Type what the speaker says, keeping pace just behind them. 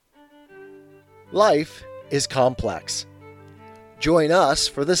Life is complex. Join us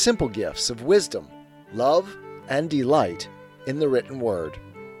for the simple gifts of wisdom, love, and delight in the written word.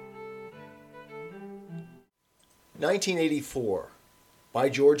 1984 by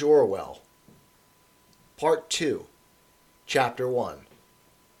George Orwell. Part 2, Chapter 1.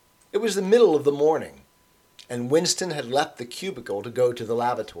 It was the middle of the morning, and Winston had left the cubicle to go to the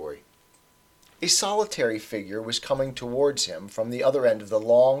lavatory. A solitary figure was coming towards him from the other end of the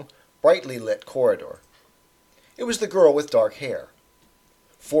long, brightly lit corridor. It was the girl with dark hair.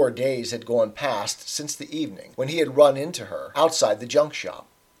 4 days had gone past since the evening when he had run into her outside the junk shop.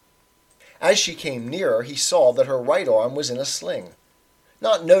 As she came nearer, he saw that her right arm was in a sling,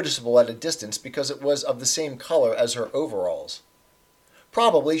 not noticeable at a distance because it was of the same color as her overalls.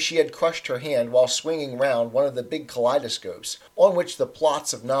 Probably she had crushed her hand while swinging round one of the big kaleidoscopes on which the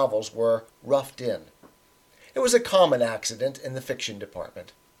plots of novels were roughed in. It was a common accident in the fiction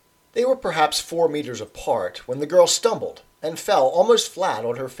department. They were perhaps 4 meters apart when the girl stumbled and fell almost flat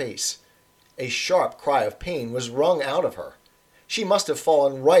on her face. A sharp cry of pain was wrung out of her. She must have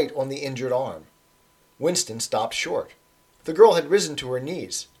fallen right on the injured arm. Winston stopped short. The girl had risen to her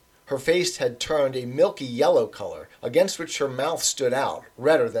knees. Her face had turned a milky yellow color, against which her mouth stood out,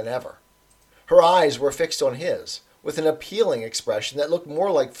 redder than ever. Her eyes were fixed on his, with an appealing expression that looked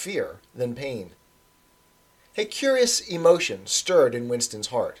more like fear than pain. A curious emotion stirred in Winston's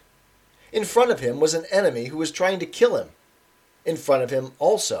heart. In front of him was an enemy who was trying to kill him. In front of him,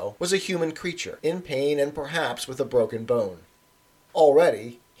 also, was a human creature, in pain and perhaps with a broken bone.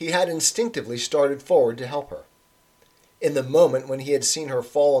 Already, he had instinctively started forward to help her. In the moment when he had seen her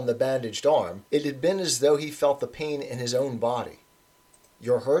fall on the bandaged arm, it had been as though he felt the pain in his own body.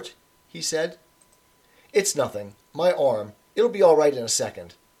 "You're hurt?" he said. "It's nothing. My arm. It'll be all right in a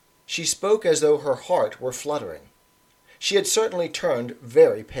second." She spoke as though her heart were fluttering. She had certainly turned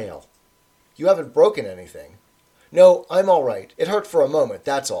very pale. "You haven't broken anything?" "No, I'm all right. It hurt for a moment,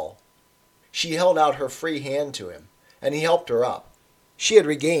 that's all." She held out her free hand to him, and he helped her up. She had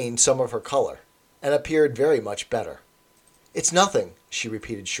regained some of her color, and appeared very much better. "It's nothing," she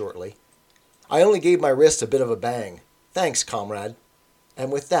repeated shortly. "I only gave my wrist a bit of a bang. Thanks, comrade."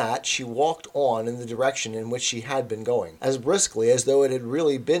 And with that she walked on in the direction in which she had been going, as briskly as though it had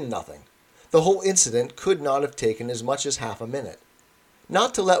really been nothing. The whole incident could not have taken as much as half a minute.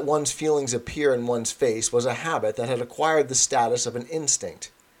 Not to let one's feelings appear in one's face was a habit that had acquired the status of an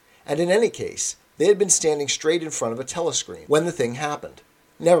instinct. And in any case, they had been standing straight in front of a telescreen when the thing happened.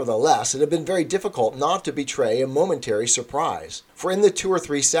 Nevertheless, it had been very difficult not to betray a momentary surprise, for in the 2 or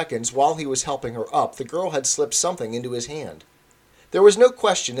 3 seconds while he was helping her up, the girl had slipped something into his hand. There was no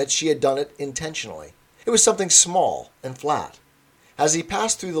question that she had done it intentionally. It was something small and flat. As he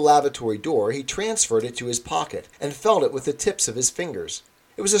passed through the lavatory door, he transferred it to his pocket and felt it with the tips of his fingers.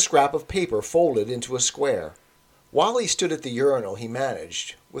 It was a scrap of paper folded into a square. While he stood at the urinal, he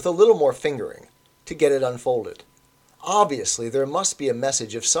managed, with a little more fingering, to get it unfolded. Obviously, there must be a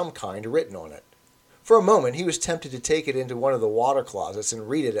message of some kind written on it. For a moment, he was tempted to take it into one of the water closets and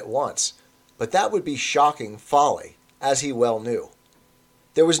read it at once, but that would be shocking folly, as he well knew.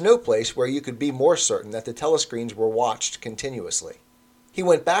 There was no place where you could be more certain that the telescreens were watched continuously. He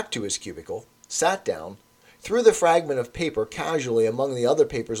went back to his cubicle, sat down, threw the fragment of paper casually among the other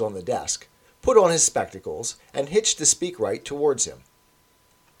papers on the desk, put on his spectacles, and hitched the speakwrite towards him.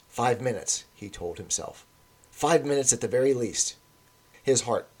 5 minutes, he told himself. 5 minutes at the very least. His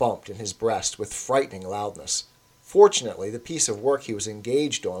heart bumped in his breast with frightening loudness. Fortunately, the piece of work he was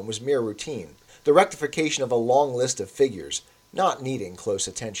engaged on was mere routine, the rectification of a long list of figures, not needing close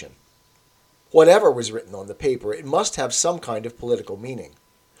attention. Whatever was written on the paper, it must have some kind of political meaning.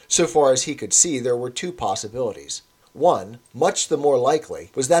 So far as he could see, there were 2 possibilities. One, much the more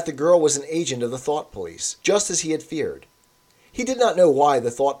likely, was that the girl was an agent of the thought police, just as he had feared. He did not know why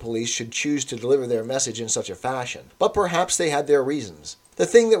the thought police should choose to deliver their message in such a fashion, but perhaps they had their reasons. The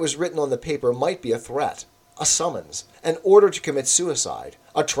thing that was written on the paper might be a threat, a summons, an order to commit suicide,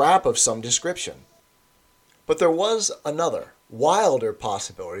 a trap of some description. But there was another, wilder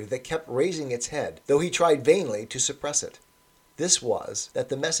possibility that kept raising its head, though he tried vainly to suppress it. This was that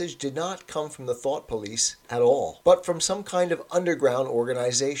the message did not come from the thought police at all, but from some kind of underground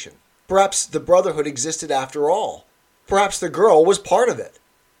organization. Perhaps the Brotherhood existed after all. Perhaps the girl was part of it.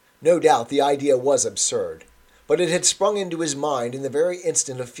 No doubt the idea was absurd, but it had sprung into his mind in the very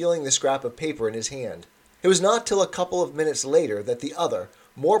instant of feeling the scrap of paper in his hand. It was not till a couple of minutes later that the other,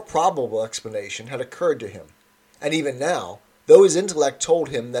 more probable explanation had occurred to him. And even now, though his intellect told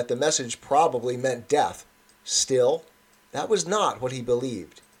him that the message probably meant death, still, that was not what he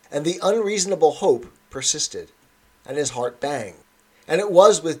believed, and the unreasonable hope persisted, and his heart banged, and it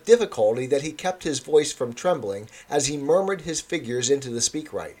was with difficulty that he kept his voice from trembling as he murmured his figures into the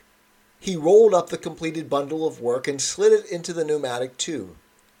speakwrite. He rolled up the completed bundle of work and slid it into the pneumatic tube.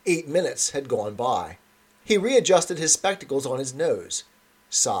 8 minutes had gone by. He readjusted his spectacles on his nose,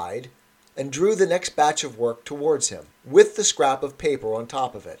 sighed, and drew the next batch of work towards him, with the scrap of paper on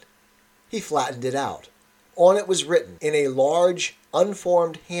top of it. He flattened it out. On it was written, in a large,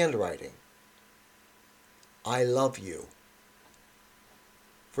 unformed handwriting, "I love you."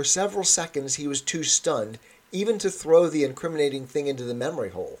 For several seconds he was too stunned even to throw the incriminating thing into the memory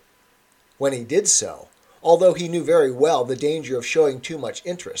hole. When he did so, although he knew very well the danger of showing too much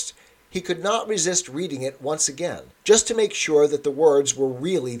interest, he could not resist reading it once again, just to make sure that the words were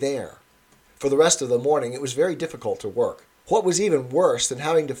really there. For the rest of the morning it was very difficult to work. What was even worse than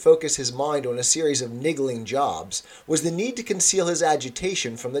having to focus his mind on a series of niggling jobs was the need to conceal his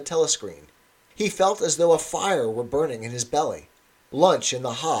agitation from the telescreen. He felt as though a fire were burning in his belly. Lunch in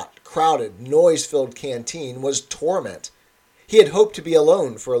the hot, crowded, noise-filled canteen was torment. He had hoped to be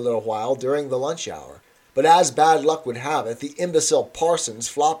alone for a little while during the lunch hour, but as bad luck would have it, the imbecile Parsons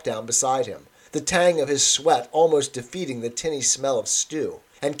flopped down beside him, the tang of his sweat almost defeating the tinny smell of stew,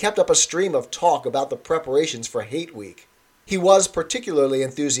 and kept up a stream of talk about the preparations for Hate Week. He was particularly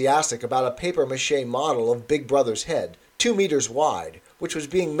enthusiastic about a papier-mâché model of Big Brother's head, 2 meters wide, which was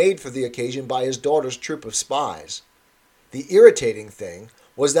being made for the occasion by his daughter's troop of spies. The irritating thing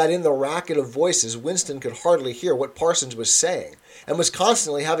was that in the racket of voices Winston could hardly hear what Parsons was saying, and was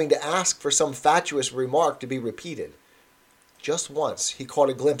constantly having to ask for some fatuous remark to be repeated. Just once he caught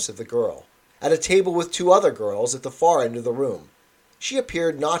a glimpse of the girl, at a table with 2 other girls at the far end of the room. She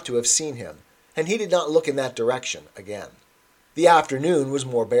appeared not to have seen him, and he did not look in that direction again. The afternoon was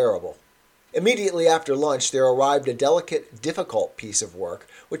more bearable. Immediately after lunch there arrived a delicate, difficult piece of work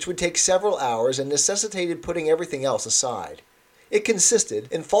which would take several hours and necessitated putting everything else aside. It consisted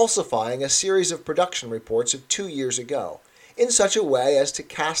in falsifying a series of production reports of 2 years ago, in such a way as to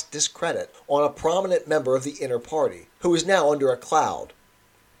cast discredit on a prominent member of the inner party, who was now under a cloud.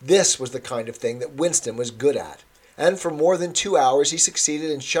 This was the kind of thing that Winston was good at, and for more than 2 hours he succeeded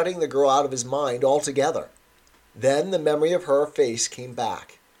in shutting the girl out of his mind altogether. Then the memory of her face came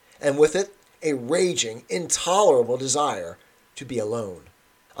back, and with it a raging, intolerable desire to be alone.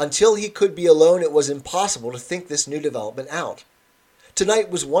 Until he could be alone, it was impossible to think this new development out.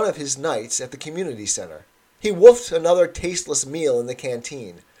 Tonight was one of his nights at the community center. He wolfed another tasteless meal in the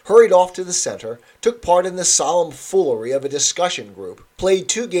canteen, hurried off to the center, took part in the solemn foolery of a discussion group, played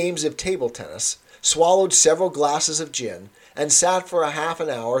 2 games of table tennis, swallowed several glasses of gin, and sat for a half an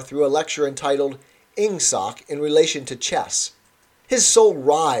hour through a lecture entitled Ingsoc in relation to chess. His soul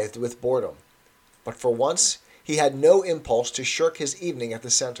writhed with boredom, but for once he had no impulse to shirk his evening at the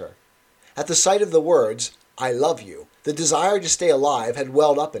center. At the sight of the words, "I love you," the desire to stay alive had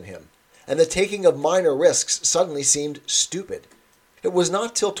welled up in him, and the taking of minor risks suddenly seemed stupid. It was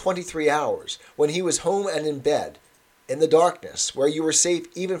not till 23 hours, when he was home and in bed, in the darkness, where you were safe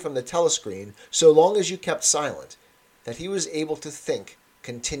even from the telescreen so long as you kept silent, that he was able to think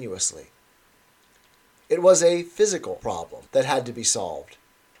continuously. It was a physical problem that had to be solved.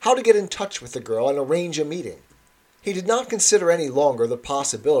 How to get in touch with the girl and arrange a meeting. He did not consider any longer the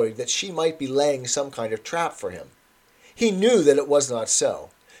possibility that she might be laying some kind of trap for him. He knew that it was not so,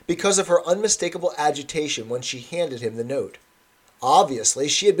 because of her unmistakable agitation when she handed him the note. Obviously,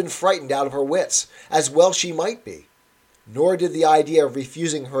 she had been frightened out of her wits, as well she might be. Nor did the idea of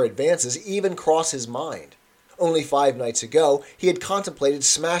refusing her advances even cross his mind. Only 5 nights ago he had contemplated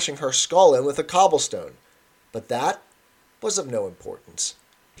smashing her skull in with a cobblestone, but that was of no importance.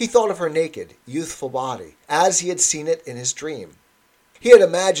 He thought of her naked, youthful body, as he had seen it in his dream. He had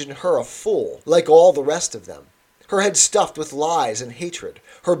imagined her a fool, like all the rest of them, her head stuffed with lies and hatred,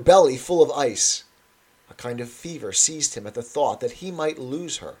 her belly full of ice. A kind of fever seized him at the thought that he might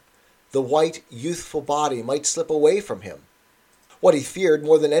lose her. The white, youthful body might slip away from him. What he feared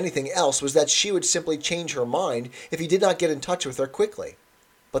more than anything else was that she would simply change her mind if he did not get in touch with her quickly.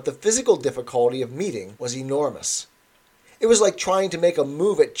 But the physical difficulty of meeting was enormous. It was like trying to make a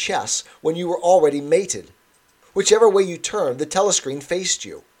move at chess when you were already mated. Whichever way you turned, the telescreen faced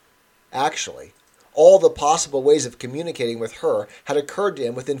you. Actually, all the possible ways of communicating with her had occurred to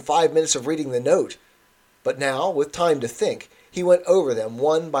him within 5 minutes of reading the note. But now, with time to think, he went over them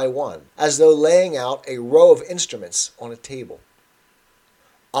one by one, as though laying out a row of instruments on a table.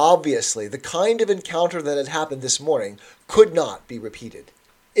 Obviously, the kind of encounter that had happened this morning could not be repeated.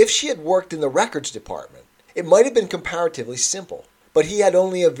 If she had worked in the records department, it might have been comparatively simple, but he had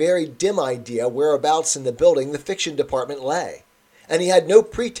only a very dim idea whereabouts in the building the fiction department lay, and he had no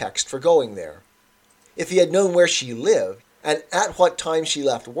pretext for going there. If he had known where she lived, and at what time she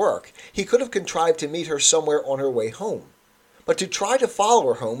left work, he could have contrived to meet her somewhere on her way home. But to try to follow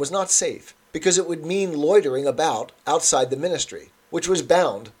her home was not safe, because it would mean loitering about outside the ministry, which was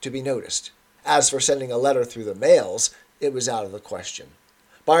bound to be noticed. As for sending a letter through the mails, it was out of the question.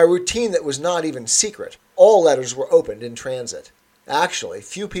 By a routine that was not even secret, all letters were opened in transit. Actually,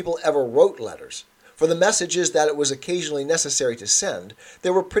 few people ever wrote letters. For the messages that it was occasionally necessary to send,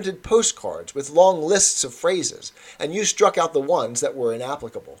 there were printed postcards with long lists of phrases, and you struck out the ones that were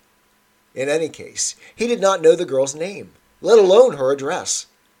inapplicable. In any case, he did not know the girl's name, let alone her address.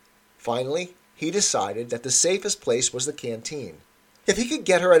 Finally, he decided that the safest place was the canteen. If he could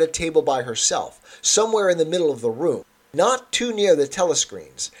get her at a table by herself, somewhere in the middle of the room, not too near the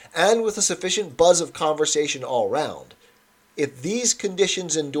telescreens, and with a sufficient buzz of conversation all round, if these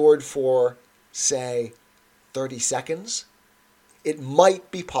conditions endured for, say, 30 seconds, it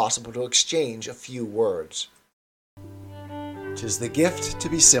might be possible to exchange a few words. 'Tis the gift to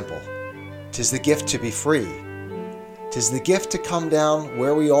be simple. 'Tis the gift to be free. 'Tis the gift to come down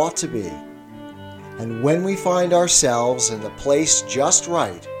where we ought to be. And when we find ourselves in the place just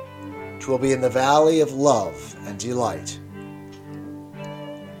right, 'twill be in the valley of love and delight.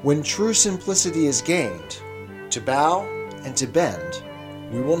 When true simplicity is gained, to bow and to bend,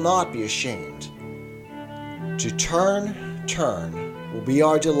 we will not be ashamed. To turn, turn will be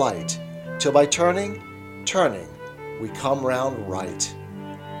our delight, till by turning, we come round right.